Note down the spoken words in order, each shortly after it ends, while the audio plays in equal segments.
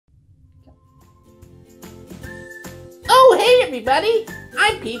everybody,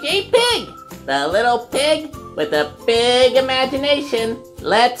 I'm PJ Pig, the little pig with a big imagination.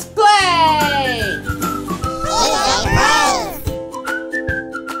 Let's play!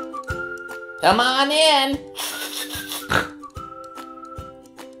 Come on in.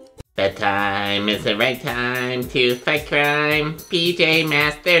 Bedtime is the right time to fight crime. PJ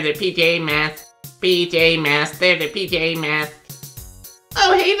Masks, there's a PJ Masks. PJ Masks, there's a PJ Masks.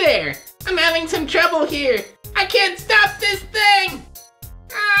 Oh, hey there! I'm having some trouble here. I can't stop this thing!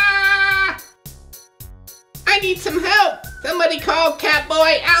 Ah! I need some help! Somebody call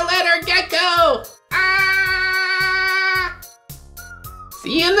Catboy, Owlette, or Gekko! Ah!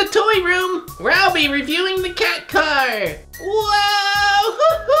 See you in the toy room, where I'll be reviewing the cat car! Whoa!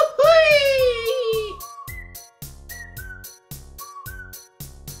 Hoo-hoo-hoo!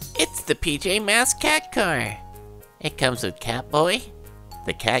 It's the PJ Masks cat car. It comes with Catboy,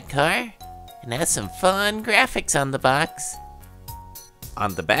 the cat car, and has some fun graphics on the box.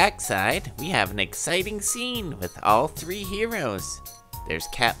 On the back side, we have an exciting scene with all three heroes. There's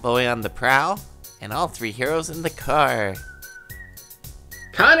Catboy on the prowl, and all three heroes in the car.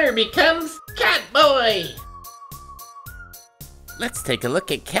 Connor becomes Catboy! Let's take a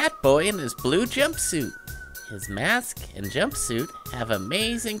look at Catboy in his blue jumpsuit. His mask and jumpsuit have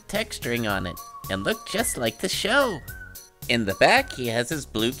amazing texturing on it, and look just like the show. In the back, he has his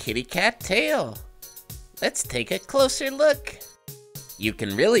blue kitty cat tail. Let's take a closer look. You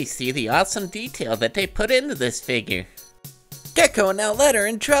can really see the awesome detail that they put into this figure. Gekko and Owlette are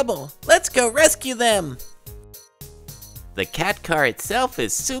in trouble. Let's go rescue them. The cat car itself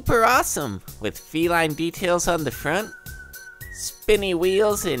is super awesome, with feline details on the front, spinny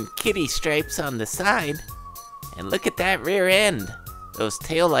wheels and kitty stripes on the side. And look at that rear end. Those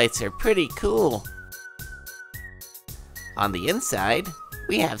taillights are pretty cool. On the inside,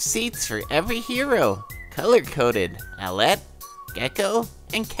 we have seats for every hero, color-coded: Owlette, Gekko,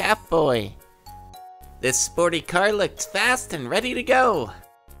 and Catboy. This sporty car looks fast and ready to go.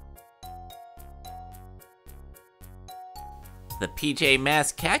 The PJ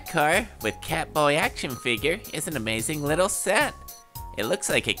Masks cat car with Catboy action figure is an amazing little set. It looks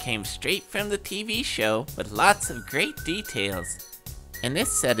like it came straight from the TV show with lots of great details. And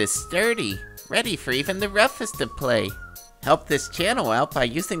this set is sturdy, ready for even the roughest to play. Help this channel out by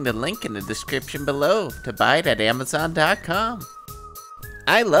using the link in the description below to buy it at Amazon.com.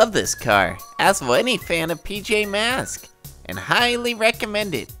 I love this car, as will any fan of PJ Masks, and highly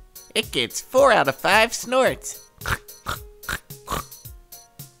recommend it. It gets 4 out of 5 snorts.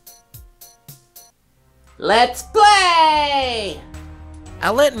 Let's play!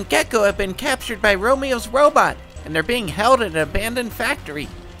 Owlette and Gekko have been captured by Romeo's robot, and they're being held at an abandoned factory.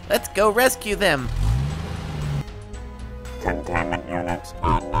 Let's go rescue them. Containment units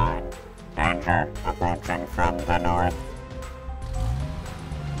online. Danger approaching from the north.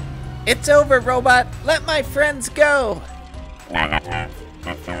 It's over, robot. Let my friends go. Negative.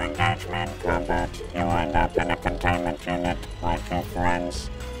 If you engage me in combat, you end up in a containment unit like your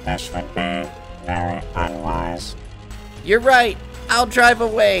friends. This would be very unwise. You're right. I'll drive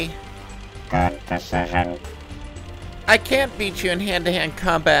away. Good decision. I can't beat you in hand-to-hand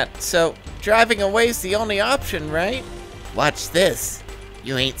combat, so driving away's the only option, right? Watch this.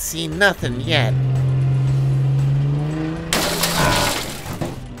 You ain't seen nothing yet.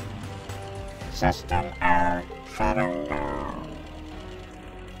 System error. Shutting down.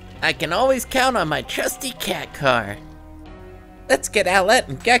 I can always count on my trusty cat car. Let's get Owlette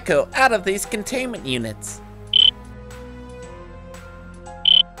and Gekko out of these containment units.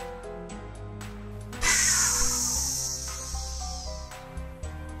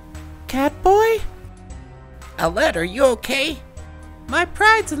 Catboy? Owlette, are you okay? My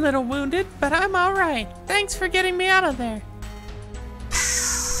pride's a little wounded, but I'm alright. Thanks for getting me out of there.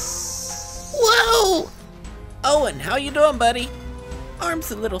 Whoa! Owen, how you doing, buddy?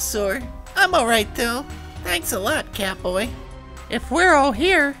 Arm's a little sore. I'm alright, though. Thanks a lot, Catboy. If we're all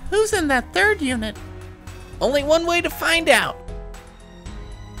here, who's in that third unit? Only one way to find out.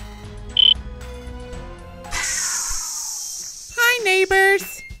 Hi,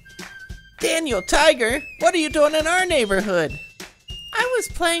 neighbors. Daniel, Tiger, what are you doing in our neighborhood? I was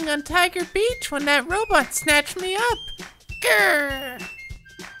playing on Tiger Beach when that robot snatched me up. Grr.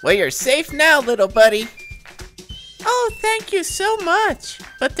 Well, you're safe now, little buddy. Oh, thank you so much.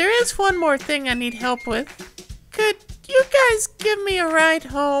 But there is one more thing I need help with. Could you guys give me a ride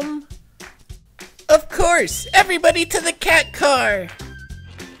home? Of course, everybody to the cat car.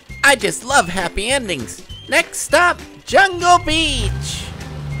 I just love happy endings. Next stop, Jungle Beach.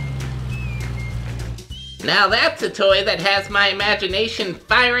 Now that's a toy that has my imagination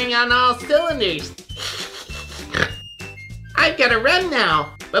firing on all cylinders. I've gotta run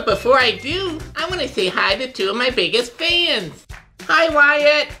now. But before I do, I wanna say hi to two of my biggest fans. Hi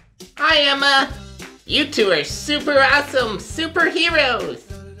Wyatt. Hi Emma. You two are super awesome superheroes.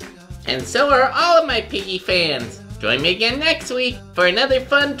 And so are all of my Piggy fans. Join me again next week for another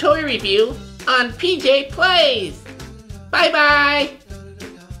fun toy review on PJ Plays. Bye bye.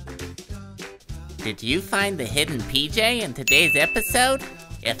 Did you find the hidden PJ in today's episode?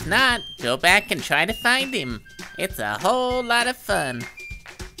 If not, go back and try to find him. It's a whole lot of fun.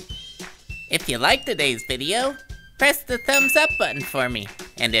 If you liked today's video, press the thumbs up button for me.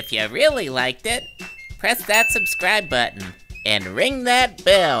 And if you really liked it, press that subscribe button and ring that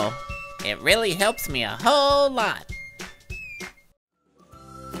bell. It really helps me a whole lot.